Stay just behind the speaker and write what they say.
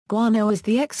guano as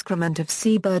the excrement of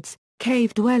seabirds,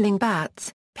 cave-dwelling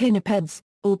bats, pinnipeds,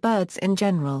 or birds in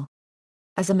general.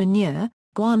 As a manure,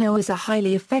 guano is a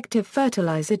highly effective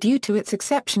fertilizer due to its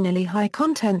exceptionally high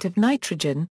content of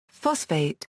nitrogen,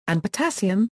 phosphate, and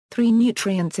potassium, three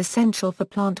nutrients essential for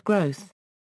plant growth.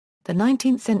 The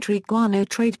 19th-century guano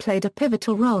trade played a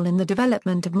pivotal role in the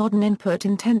development of modern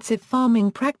input-intensive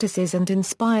farming practices and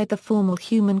inspired the formal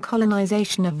human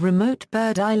colonization of remote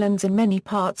bird islands in many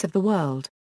parts of the world.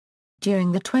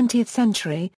 During the 20th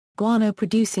century,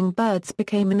 guano-producing birds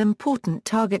became an important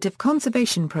target of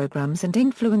conservation programs and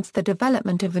influenced the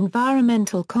development of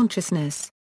environmental consciousness.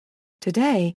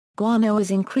 Today, guano is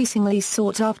increasingly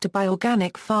sought after by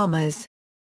organic farmers.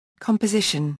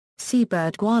 Composition: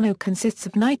 seabird guano consists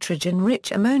of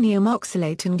nitrogen-rich ammonium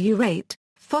oxalate and urate,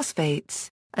 phosphates,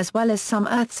 as well as some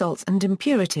earth salts and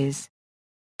impurities.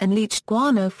 Unleached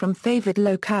guano from favored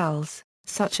locales,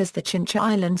 such as the Chincha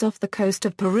Islands off the coast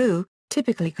of Peru,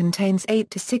 typically contains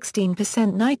 8 to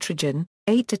 16% nitrogen,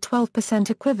 8 to 12%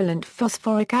 equivalent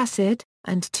phosphoric acid,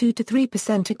 and 2 to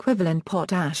 3% equivalent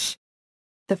potash.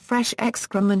 The fresh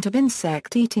excrement of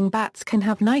insect-eating bats can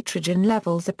have nitrogen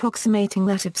levels approximating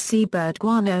that of seabird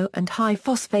guano and high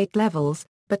phosphate levels,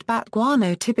 but bat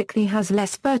guano typically has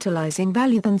less fertilizing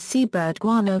value than seabird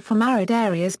guano from arid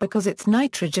areas because its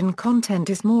nitrogen content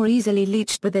is more easily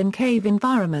leached within cave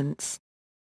environments.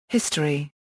 History: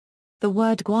 the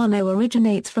word guano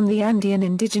originates from the Andean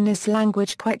indigenous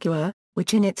language Quechua,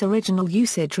 which in its original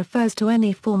usage refers to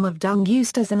any form of dung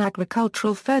used as an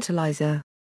agricultural fertilizer.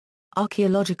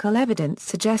 Archaeological evidence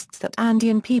suggests that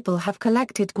Andean people have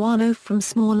collected guano from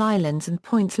small islands and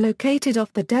points located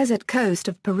off the desert coast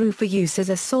of Peru for use as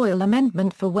a soil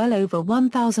amendment for well over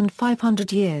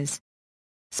 1,500 years.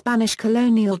 Spanish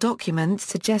colonial documents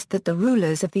suggest that the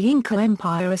rulers of the Inca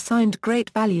Empire assigned great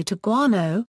value to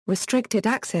guano, restricted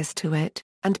access to it,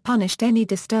 and punished any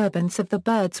disturbance of the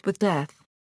birds with death.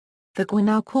 The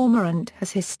guano cormorant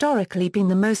has historically been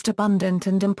the most abundant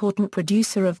and important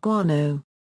producer of guano.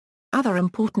 Other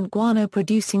important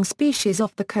guano-producing species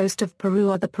off the coast of Peru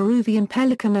are the Peruvian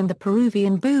pelican and the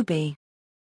Peruvian booby.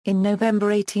 In November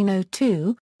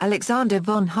 1802, Alexander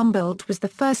von Humboldt was the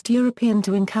first European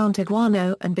to encounter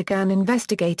guano and began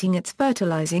investigating its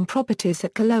fertilizing properties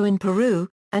at Callao in Peru,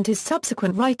 and his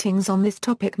subsequent writings on this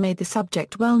topic made the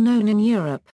subject well known in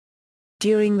Europe.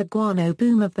 During the guano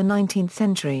boom of the 19th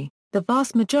century, the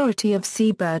vast majority of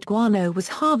seabird guano was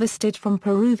harvested from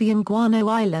Peruvian guano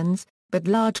islands, but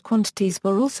large quantities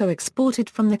were also exported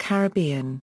from the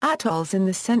Caribbean, atolls in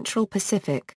the Central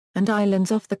Pacific, and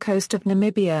islands off the coast of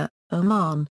Namibia,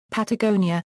 Oman,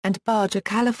 Patagonia, and Baja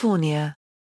California.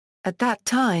 At that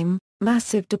time,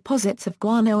 massive deposits of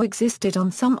guano existed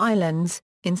on some islands,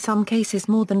 in some cases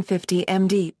more than 50 m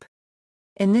deep.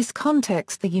 In this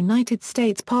context, the United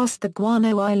States passed the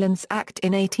Guano Islands Act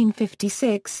in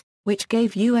 1856, which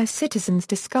gave U.S. citizens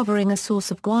discovering a source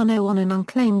of guano on an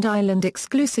unclaimed island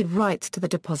exclusive rights to the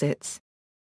deposits.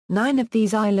 9 of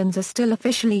these islands are still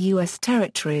officially U.S.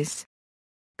 territories.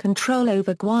 Control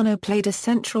over guano played a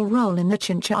central role in the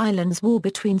Chincha Islands War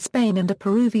between Spain and a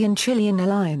Peruvian-Chilean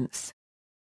alliance.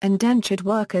 Indentured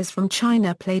workers from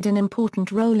China played an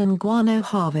important role in guano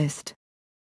harvest.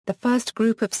 The first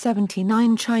group of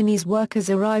 79 Chinese workers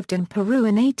arrived in Peru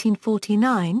in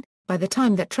 1849. By the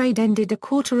time that trade ended a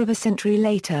quarter of a century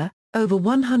later, over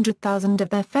 100,000 of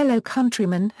their fellow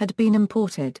countrymen had been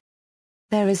imported.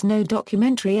 There is no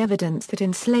documentary evidence that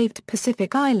enslaved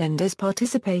Pacific Islanders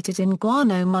participated in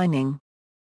guano mining.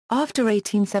 After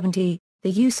 1870, the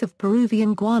use of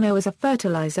Peruvian guano as a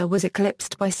fertilizer was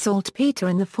eclipsed by saltpeter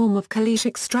in the form of caliche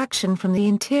extraction from the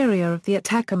interior of the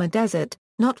Atacama Desert,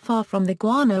 not far from the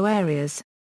guano areas.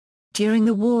 During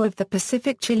the War of the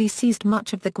Pacific, Chile seized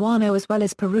much of the guano as well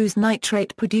as Peru's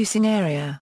nitrate-producing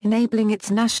area, enabling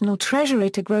its national treasury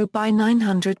to grow by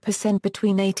 900%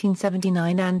 between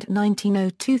 1879 and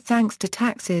 1902 thanks to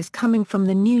taxes coming from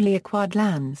the newly acquired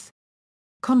lands.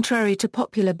 Contrary to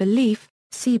popular belief,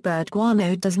 seabird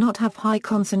guano does not have high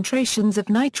concentrations of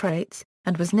nitrates,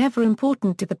 and was never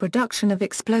important to the production of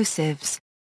explosives.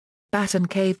 Bat and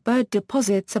cave bird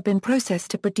deposits have been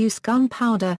processed to produce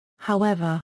gunpowder,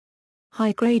 however.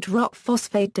 High-grade rock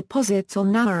phosphate deposits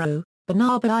on Nauru,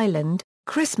 Banaba Island,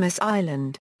 Christmas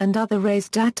Island, and other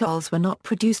raised atolls were not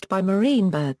produced by marine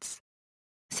birds.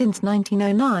 Since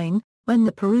 1909, when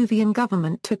the Peruvian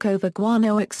government took over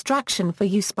guano extraction for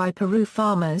use by Peru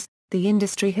farmers, the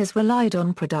industry has relied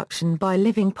on production by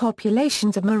living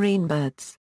populations of marine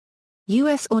birds.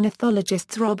 U.S.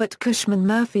 ornithologists Robert Cushman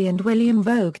Murphy and William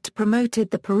Vogt promoted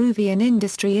the Peruvian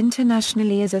industry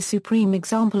internationally as a supreme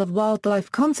example of wildlife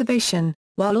conservation,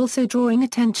 while also drawing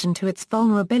attention to its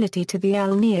vulnerability to the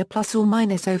El Niño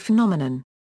 +or-O phenomenon.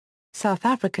 South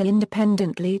Africa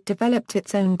independently developed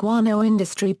its own guano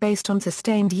industry based on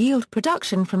sustained yield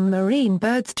production from marine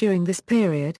birds during this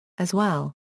period, as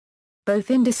well. Both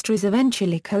industries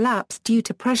eventually collapsed due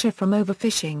to pressure from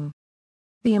overfishing.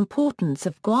 The importance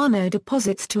of guano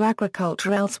deposits to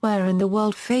agriculture elsewhere in the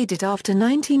world faded after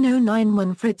 1909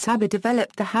 when Fritz Haber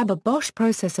developed the Haber-Bosch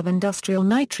process of industrial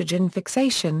nitrogen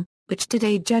fixation, which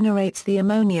today generates the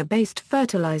ammonia-based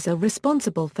fertilizer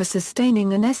responsible for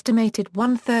sustaining an estimated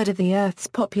one-third of the Earth's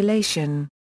population.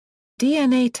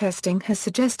 DNA testing has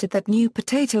suggested that new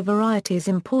potato varieties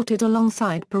imported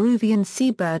alongside Peruvian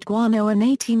seabird guano in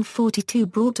 1842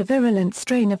 brought a virulent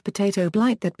strain of potato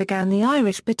blight that began the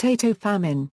Irish potato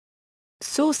famine.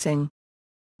 Sourcing: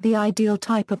 the ideal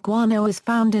type of guano is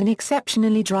found in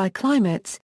exceptionally dry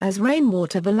climates, as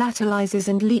rainwater volatilizes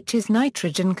and leaches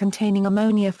nitrogen containing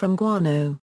ammonia from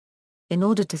guano. In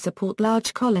order to support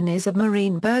large colonies of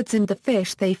marine birds and the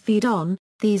fish they feed on,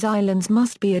 these islands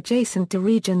must be adjacent to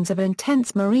regions of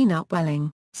intense marine upwelling,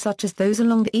 such as those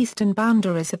along the eastern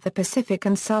boundaries of the Pacific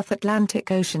and South Atlantic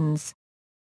Oceans.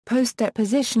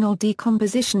 Post-depositional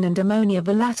decomposition and ammonia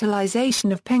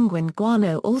volatilization of penguin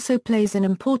guano also plays an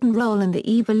important role in the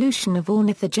evolution of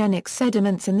ornithogenic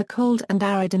sediments in the cold and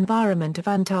arid environment of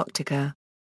Antarctica.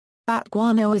 Bat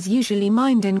guano is usually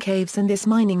mined in caves, and this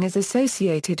mining is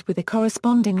associated with a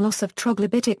corresponding loss of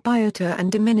troglodytic biota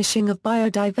and diminishing of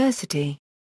biodiversity.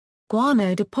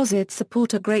 Guano deposits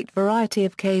support a great variety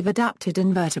of cave-adapted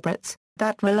invertebrates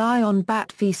that rely on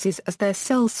bat feces as their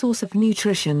sole source of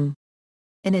nutrition.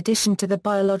 In addition to the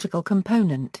biological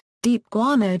component, deep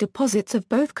guano deposits of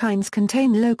both kinds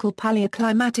contain local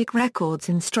paleoclimatic records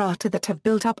in strata that have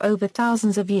built up over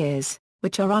thousands of years,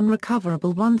 which are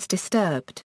unrecoverable once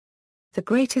disturbed. The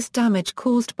greatest damage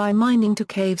caused by mining to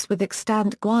caves with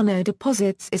extant guano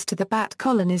deposits is to the bat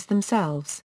colonies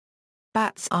themselves.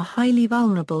 Bats are highly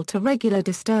vulnerable to regular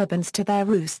disturbance to their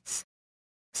roosts.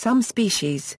 Some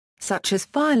species, such as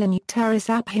Phylloneupteris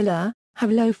aphila, have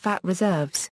low fat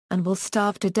reserves, and will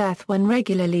starve to death when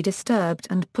regularly disturbed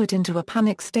and put into a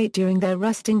panic state during their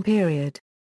resting period.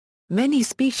 Many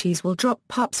species will drop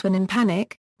pups when in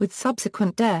panic, with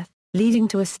subsequent death, leading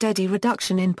to a steady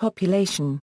reduction in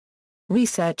population.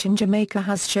 Research in Jamaica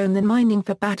has shown that mining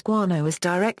for bat guano is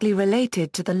directly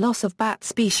related to the loss of bat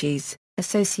species,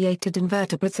 associated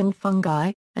invertebrates and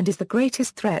fungi, and is the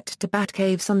greatest threat to bat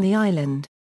caves on the island.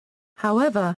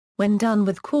 However, when done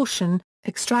with caution,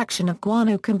 extraction of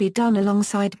guano can be done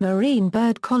alongside marine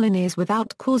bird colonies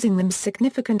without causing them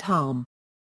significant harm.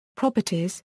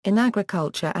 Properties: in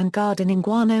agriculture and gardening,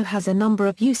 guano has a number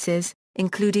of uses,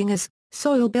 including as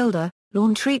soil builder,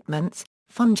 lawn treatments,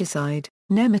 fungicide,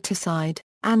 nematicide,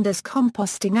 and as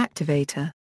composting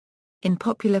activator. In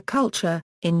popular culture,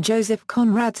 in Joseph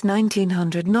Conrad's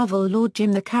 1900 novel Lord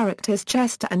Jim, the characters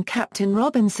Chester and Captain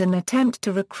Robinson attempt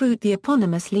to recruit the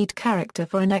eponymous lead character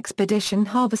for an expedition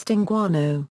harvesting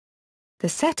guano. The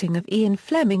setting of Ian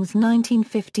Fleming's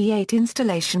 1958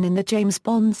 installation in the James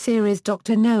Bond series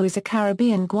Dr. No is a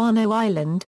Caribbean guano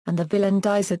island, and the villain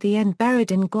dies at the end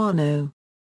buried in guano.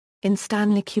 In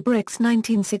Stanley Kubrick's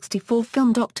 1964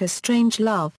 film Dr.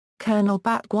 Strangelove, Colonel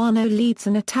Bat Guano leads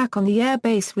an attack on the air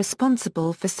base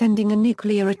responsible for sending a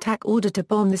nuclear attack order to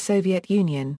bomb the Soviet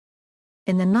Union.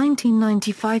 In the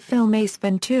 1995 film Ace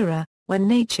Ventura, When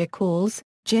Nature Calls,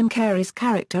 Jim Carrey's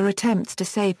character attempts to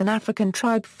save an African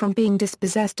tribe from being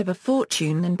dispossessed of a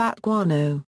fortune in bat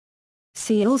guano.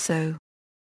 See also: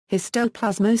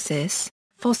 histoplasmosis,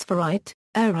 phosphorite,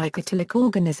 eukaryotic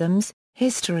organisms,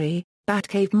 history, bat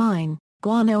cave mine,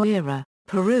 guano era,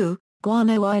 Peru,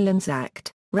 Guano Islands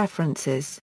Act.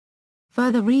 References.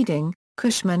 Further reading: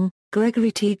 Cushman,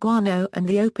 Gregory T. Guano and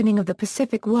the Opening of the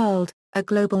Pacific World, A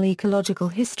Global Ecological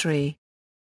History.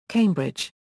 Cambridge.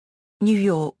 New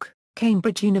York,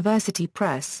 Cambridge University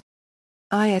Press.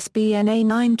 ISBN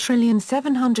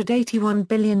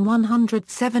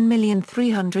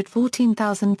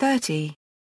A9781107314030.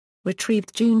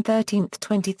 Retrieved June 13,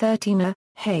 2013.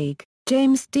 Hague,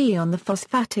 James D. On the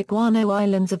Phosphatic Guano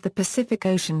Islands of the Pacific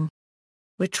Ocean.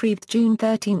 Retrieved June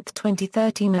 13,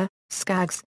 2013.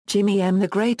 Skaggs, Jimmy M. The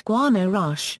Great Guano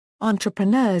Rush,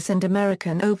 Entrepreneurs and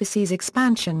American Overseas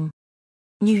Expansion.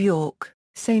 New York,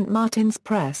 St. Martin's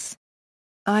Press.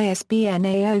 ISBN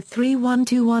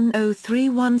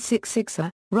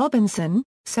A0312103166. Robinson,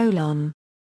 Solon.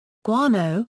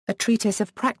 Guano, A Treatise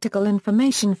of Practical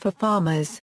Information for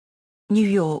Farmers. New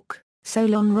York,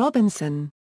 Solon Robinson.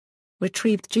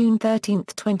 Retrieved June 13,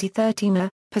 2013.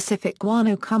 Pacific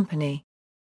Guano Company.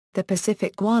 The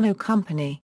Pacific Guano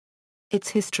Company. Its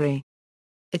History.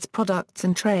 its products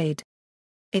and trade.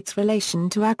 Its relation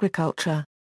to agriculture.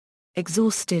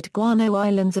 Exhausted guano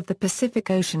islands of the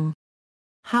Pacific Ocean.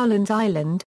 Howland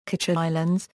Island, Quechua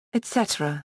Islands,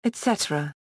 etc.,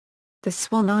 etc. The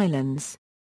Swan Islands.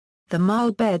 The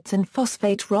marl beds and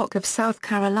phosphate rock of South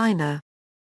Carolina.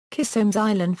 Kissomes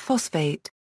Island phosphate.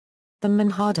 The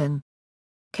Manhattan.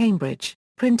 Cambridge,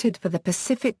 printed for the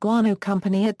Pacific Guano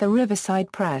Company at the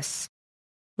Riverside Press.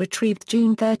 Retrieved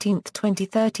June 13,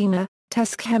 2013. A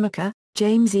Tes Chemica,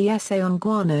 James E. Essay on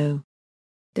Guano.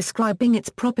 Describing its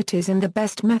properties and the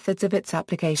best methods of its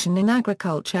application in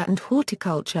agriculture and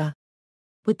horticulture.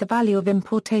 With the value of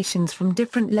importations from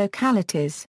different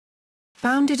localities.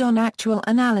 Founded on actual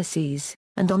analyses,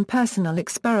 and on personal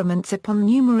experiments upon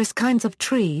numerous kinds of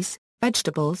trees,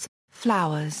 vegetables,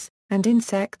 flowers, and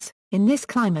insects, in this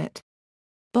climate.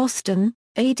 Boston,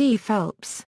 A. D.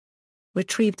 Phelps.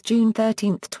 Retrieved June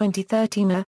 13,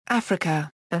 2013. Africa,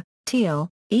 Teal,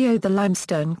 E.O. The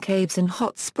limestone caves and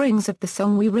hot springs of the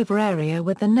Songwe River area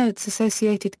with the notes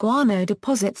associated guano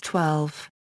deposits 12.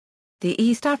 The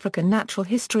East African Natural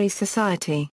History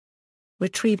Society.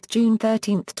 Retrieved June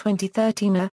 13,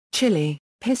 2013. Chile,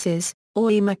 Pisces,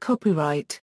 Oima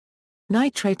copyright.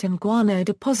 Nitrate and guano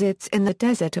deposits in the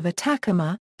desert of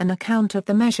Atacama, an account of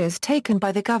the measures taken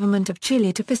by the government of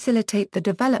Chile to facilitate the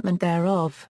development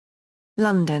thereof.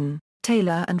 London,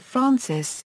 Taylor and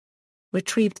Francis.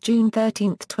 Retrieved June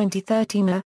 13,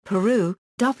 2013. Peru,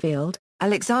 Duffield,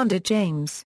 Alexander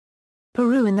James.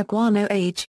 Peru in the Guano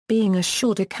Age, being a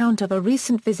short account of a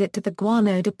recent visit to the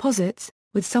guano deposits,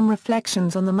 with some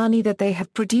reflections on the money that they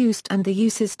have produced and the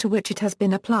uses to which it has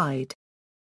been applied.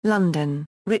 London,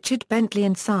 Richard Bentley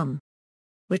and Son.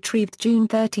 Retrieved June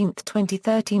 13,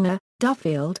 2013.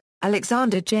 Duffield,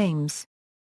 Alexander James.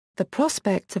 The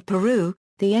Prospects of Peru,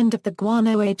 the End of the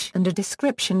Guano Age and a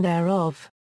Description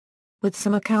thereof. With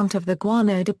some account of the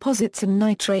guano deposits and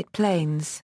nitrate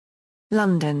plains.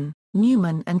 London,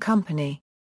 Newman and Company.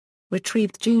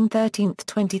 Retrieved June 13,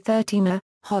 2013.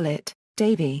 Hollett,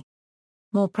 Davy.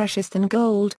 More Precious Than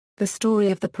Gold, The Story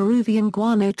of the Peruvian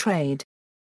Guano Trade.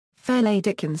 Fairleigh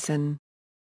Dickinson.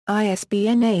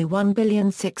 ISBN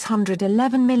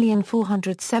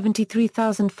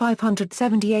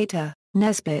A16111473578.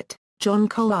 Nesbitt, John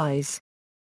Coleyes.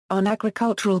 On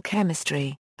Agricultural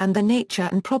Chemistry, and the Nature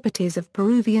and Properties of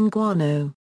Peruvian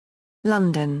Guano.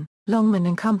 London, Longman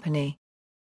and Company.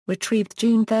 Retrieved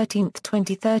June 13,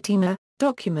 2013.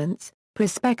 Documents,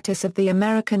 Prospectus of the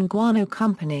American Guano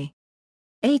Company.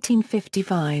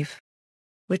 1855.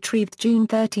 Retrieved June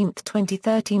 13,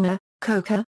 2013.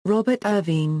 Coker, Robert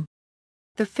Irvine.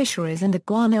 The Fisheries and the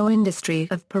Guano Industry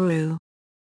of Peru.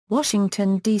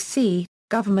 Washington, D.C.,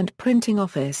 Government Printing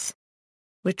Office.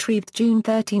 Retrieved June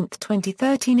 13,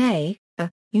 2013.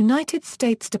 United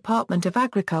States Department of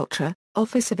Agriculture,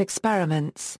 Office of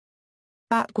Experiments.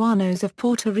 Bat guanos of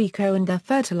Puerto Rico and their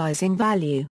fertilizing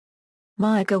value.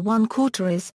 Maiga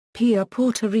 1/4 Pia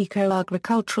Puerto Rico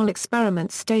Agricultural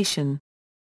Experiment Station.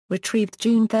 Retrieved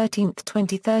June 13,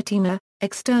 2013.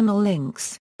 External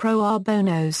links, Pro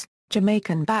Bonos,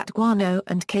 Jamaican bat guano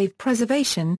and cave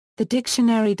preservation, the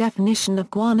dictionary definition of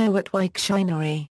guano at Wiktionary.